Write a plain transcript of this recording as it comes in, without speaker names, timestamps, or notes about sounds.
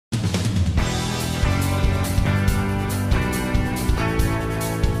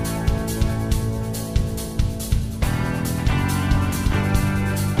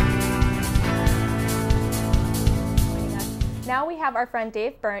have our friend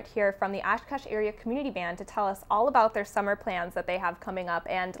Dave Burnt here from the Oshkosh Area Community Band to tell us all about their summer plans that they have coming up.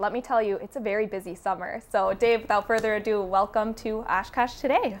 And let me tell you, it's a very busy summer. So Dave, without further ado, welcome to Oshkosh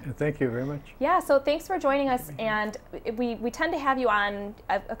today. Thank you very much. Yeah, so thanks for joining us. And we tend to have you on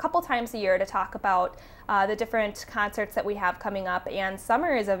a couple times a year to talk about the different concerts that we have coming up. And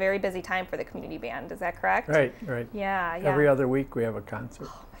summer is a very busy time for the community band. Is that correct? Right, right. Yeah, yeah. Every other week we have a concert.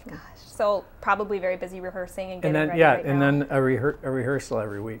 Oh my gosh. So probably very busy rehearsing and getting then, ready yeah, right and now. then a rehearsal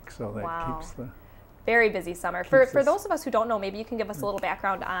every week, so that Wow. keeps the... Very busy summer. For those of us who don't know, maybe you can give us a little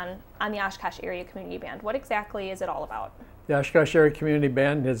background on the Oshkosh Area Community Band. What exactly is it all about? The Oshkosh Area Community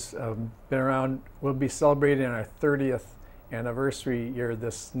Band has been around. We'll be celebrating our 30th anniversary year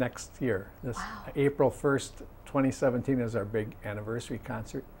this next year. This April 1st, 2017 is our big anniversary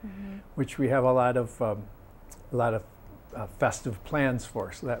concert, which we have a lot of festive plans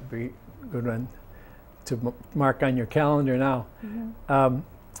for. So that'd be a good one to mark on your calendar now.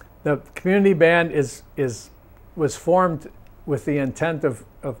 The community band was formed with the intent of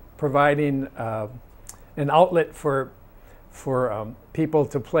providing an outlet for people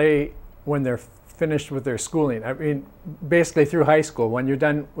to play when they're finished with their schooling. I mean, basically through high school. When you're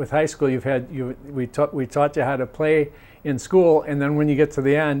done with high school, we taught you how to play in school, and then when you get to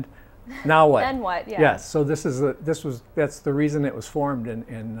the end, now what? Then what? Yeah. Yes. So that's the reason it was formed,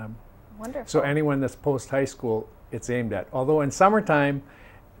 and wonderful. so anyone that's post high school, it's aimed at. Although in summertime,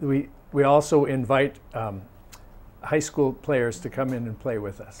 we also invite high school players to come in and play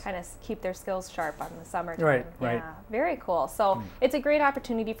with us. Kind of keep their skills sharp on the summertime. Right, yeah, right. Very cool. So it's a great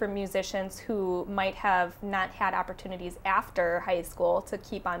opportunity for musicians who might have not had opportunities after high school to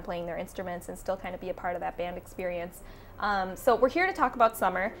keep on playing their instruments and still kind of be a part of that band experience. So we're here to talk about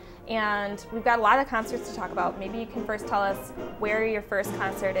summer, and we've got a lot of concerts to talk about. Maybe you can first tell us where your first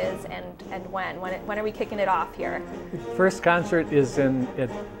concert is and when are we kicking it off here? First concert is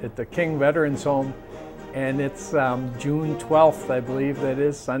at the King Veterans Home, and it's June 12th, I believe that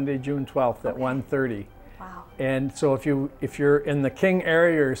is, Sunday, June 12th at 1:30. Wow. And so if you're in the King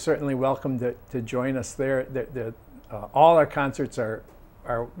area, you're certainly welcome to join us there. All our concerts are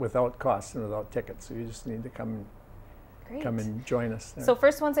without cost and without tickets, so you just need to come and join us there. So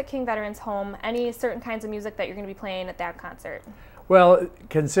first one's at King Veterans Home. Any certain kinds of music that you're going to be playing at that concert? Well,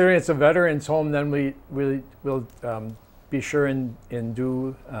 considering it's a veterans home, then we'll be sure and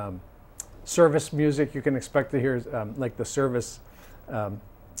do service music. You can expect to hear like the service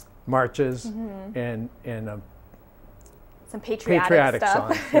marches and some patriotic stuff.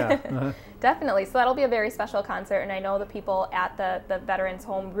 songs. Yeah. Definitely. So that'll be a very special concert, and I know the people at the Veterans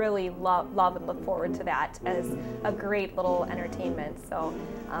Home really love and look forward to that as a great little entertainment. So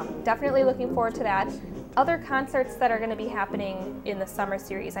definitely looking forward to that. Other concerts that are going to be happening in the summer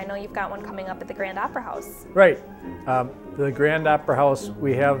series. I know you've got one coming up at the Grand Opera House. Right. The Grand Opera House,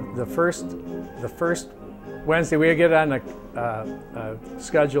 we have the first Wednesday. We get on a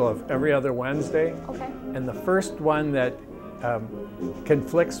schedule of every other Wednesday. Okay. And the first one that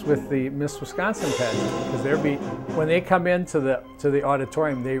conflicts with the Miss Wisconsin pageant, because when they come into the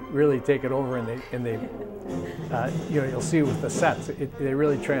auditorium, they really take it over, and they you'll see with the sets, they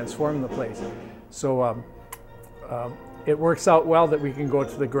really transform the place. So it works out well that we can go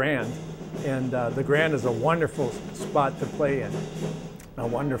to the Grand, and the Grand is a wonderful spot to play in, a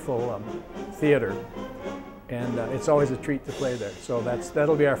wonderful theater. And it's always a treat to play there. So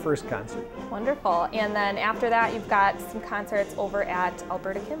that'll be our first concert. Wonderful. And then after that, you've got some concerts over at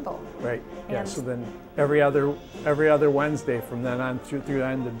Alberta Kimball. Right. Yeah. So then every other Wednesday from then on through the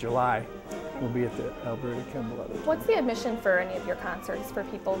end of July, we'll be at the Alberta Kimball. What's the admission for any of your concerts for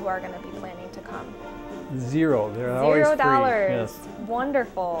people who are going to be planning to come? $0. They're always free. $0. Yes.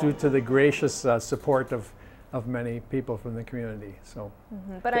 Wonderful. Due to the gracious support of many people from the community. So,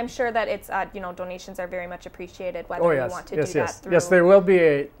 but I'm sure that it's donations are very much appreciated, whether you want to do that through. Yes, there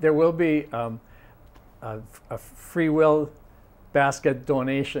will be a free will basket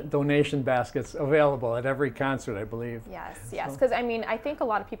donation baskets available at every concert, I believe. Yes, yes, because I mean, I think a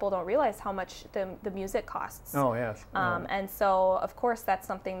lot of people don't realize how much the music costs. Oh yes. And so of course that's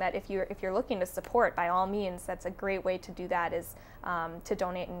something that if you're looking to support, by all means, that's a great way to do that, is to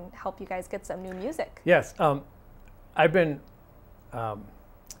donate and help you guys get some new music. Yes, I've been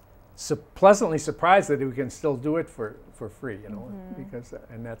pleasantly surprised that we can still do it for free, because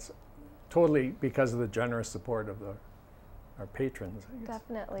that's totally because of the generous support of our patrons, I guess.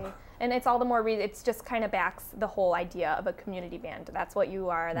 Definitely. And it's all the more it's just kind of backs the whole idea of a community band. That's what you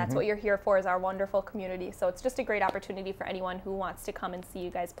are. That's what you're here for, is our wonderful community. So it's just a great opportunity for anyone who wants to come and see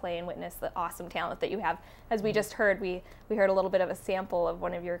you guys play and witness the awesome talent that you have. As we just heard, we heard a little bit of a sample of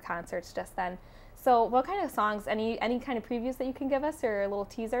one of your concerts just then. So what kind of songs, any kind of previews that you can give us or little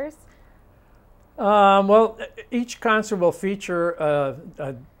teasers? Well, each concert will feature,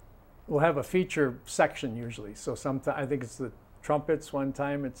 we'll have a feature section usually. So sometimes, I think it's the trumpets one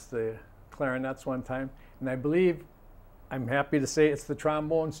time, it's the clarinets one time, and I believe, I'm happy to say it's the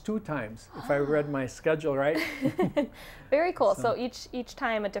trombones 2 times, if I read my schedule right. Very cool. So each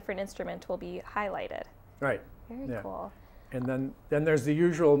time a different instrument will be highlighted. Right. Very cool. And then there's the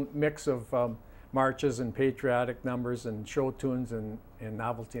usual mix of marches and patriotic numbers and show tunes and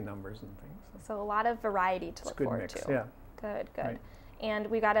novelty numbers and things. So a lot of variety to look forward to. Yeah. Good. Right. And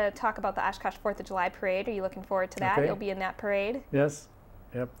we got to talk about the Oshkosh 4th of July parade. Are you looking forward to that? Okay. You'll be in that parade? Yes.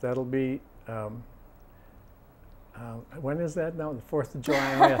 Yep. That'll be. When is that now? The 4th of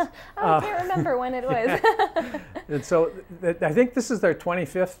July. Oh, yes. I can't remember when it was. And so I think this is their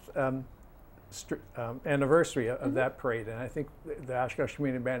 25th anniversary of that parade, and I think the Oshkosh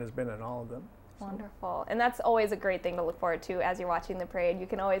Community Band has been in all of them. Wonderful. And that's always a great thing to look forward to as you're watching the parade. You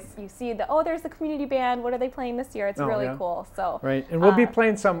can always, you see there's the community band. What are they playing this year? It's really cool. So right, and we'll be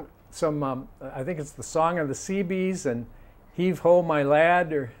playing some I think it's the Song of the Seabees and Heave Ho My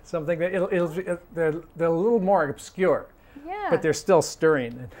Lad or something. They're a little more obscure. Yeah. But they're still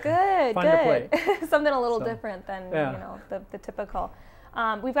stirring. And fun to play. Something a little different than the typical.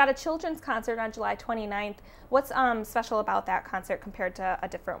 We've got a children's concert on July 29th. What's special about that concert compared to a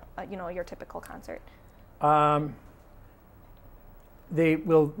different, your typical concert?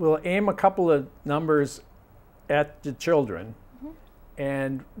 We'll aim a couple of numbers at the children.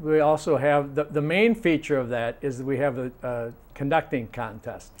 And we also have, the main feature of that is that we have a conducting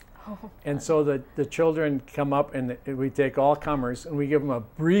contest. And so the children come up and we take all comers and we give them a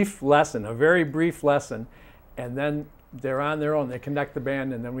brief lesson, a very brief lesson, and then they're on their own. They conduct the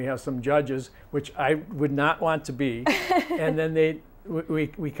band, and then we have some judges, which I would not want to be. And then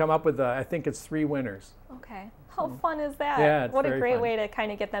we come up with, I think it's 3 winners. Okay. How fun is that? Yeah, it's what a very great fun. way to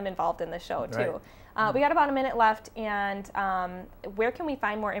kind of get them involved in the show, too. Right. We got about a minute left, and where can we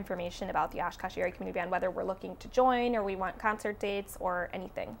find more information about the Oshkosh Area Community Band, whether we're looking to join or we want concert dates or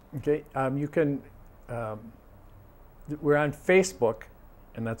anything? Okay. You can, we're on Facebook,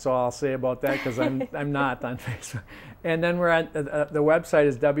 and that's all I'll say about that because I'm not on Facebook. And then we're on, the website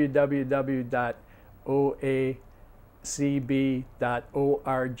is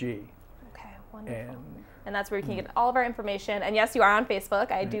www.oacb.org. Okay, wonderful. And that's where you can get all of our information. And yes, you are on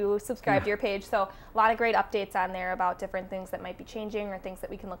Facebook. I do subscribe to your page. So a lot of great updates on there about different things that might be changing or things that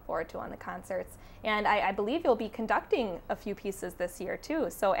we can look forward to on the concerts. And I believe you'll be conducting a few pieces this year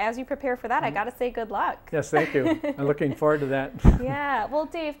too. So as you prepare for that, I got to say good luck. Yes, thank you. I'm looking forward to that. Yeah. Well,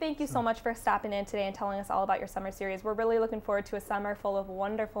 Dave, thank you so much for stopping in today and telling us all about your summer series. We're really looking forward to a summer full of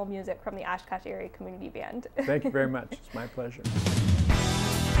wonderful music from the Oshkosh Area Community Band. Thank you very much. It's my pleasure.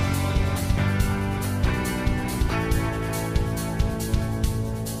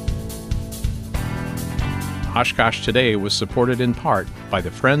 Oshkosh Today was supported in part by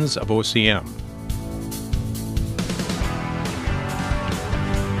the Friends of OCM.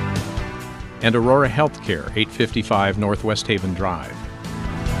 And Aurora Healthcare, 855 Northwest Haven Drive.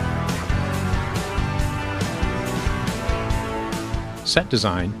 Set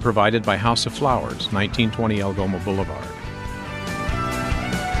design provided by House of Flowers, 1920 Algoma Boulevard.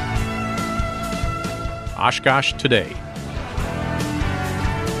 Oshkosh Today.